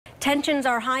Tensions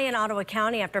are high in Ottawa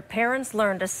County after parents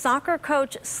learned a soccer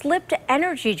coach slipped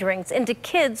energy drinks into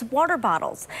kids' water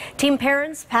bottles. Team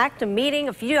parents packed a meeting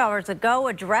a few hours ago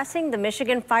addressing the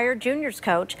Michigan Fire Juniors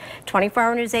coach. 24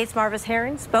 Hour News 8's Marvis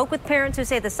Herring spoke with parents who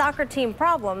say the soccer team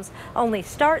problems only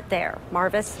start there.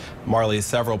 Marvis. Marley,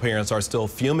 several parents are still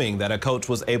fuming that a coach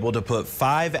was able to put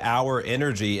 5-hour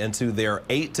energy into their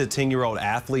 8 to 10-year-old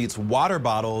athletes' water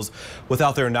bottles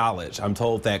without their knowledge. I'm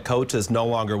told that coach is no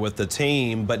longer with the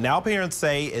team, but now parents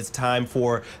say it's time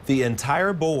for the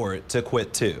entire board to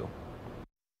quit too.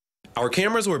 Our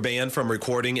cameras were banned from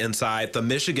recording inside the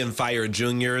Michigan Fire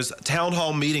Juniors town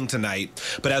hall meeting tonight.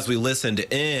 But as we listened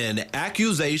in,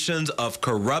 accusations of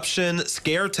corruption,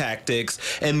 scare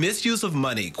tactics, and misuse of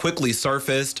money quickly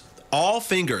surfaced. All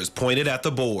fingers pointed at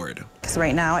the board. Because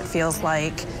right now it feels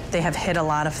like they have hid a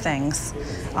lot of things,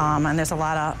 and there's a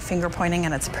lot of finger pointing,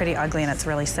 and it's pretty ugly, and it's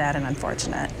really sad and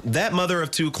unfortunate. That mother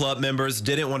of 2 club members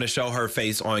didn't want to show her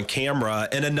face on camera,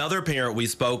 and another parent we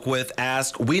spoke with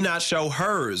asked we not show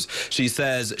hers. She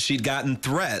says she'd gotten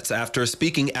threats after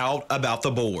speaking out about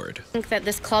the board. I think that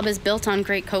this club is built on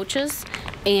great coaches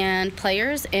and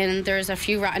players, and there's a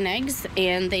few rotten eggs,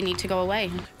 and they need to go away.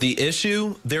 The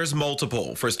issue? There's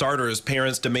multiple. For starters,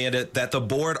 parents demanded that the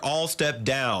board all step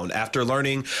down after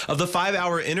learning of the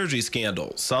 5-hour energy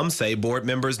scandal. Some say board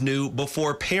members knew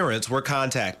before parents were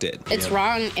contacted. It's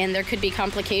wrong, and there could be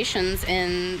complications,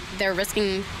 and they're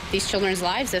risking these children's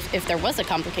lives if there was a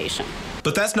complication.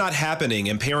 But that's not happening,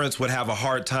 and parents would have a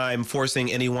hard time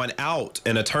forcing anyone out.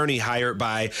 An attorney hired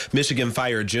by Michigan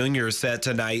Fire Juniors said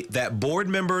tonight that board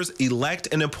members elect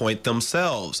and appoint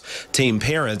themselves. Team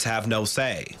parents have no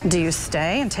say. Do you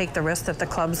stay and take the risk that the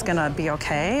club's going to be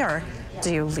okay, or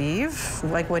do you leave?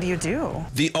 Like, what do you do?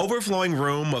 The overflowing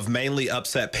room of mainly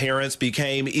upset parents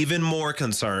became even more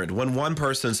concerned when one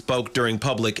person spoke during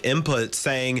public input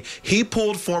saying he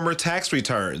pulled former tax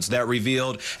returns that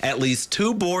revealed at least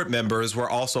 2 board members were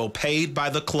also paid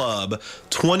by the club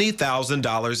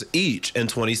 $20,000 each in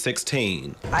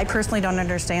 2016. I personally don't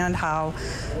understand how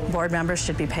board members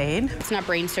should be paid. It's not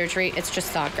brain surgery, it's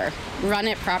just soccer. Run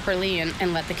it properly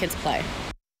and let the kids play.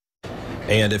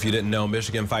 And if you didn't know,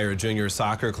 Michigan Fire Junior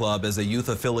Soccer Club is a youth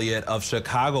affiliate of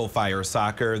Chicago Fire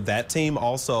Soccer. That team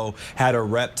also had a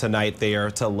rep tonight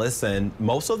there to listen.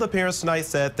 Most of the parents tonight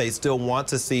said they still want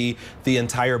to see the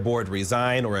entire board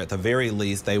resign, or at the very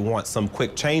least, they want some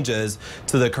quick changes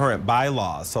to the current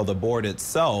bylaws so the board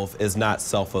itself is not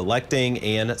self-electing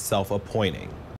and self-appointing.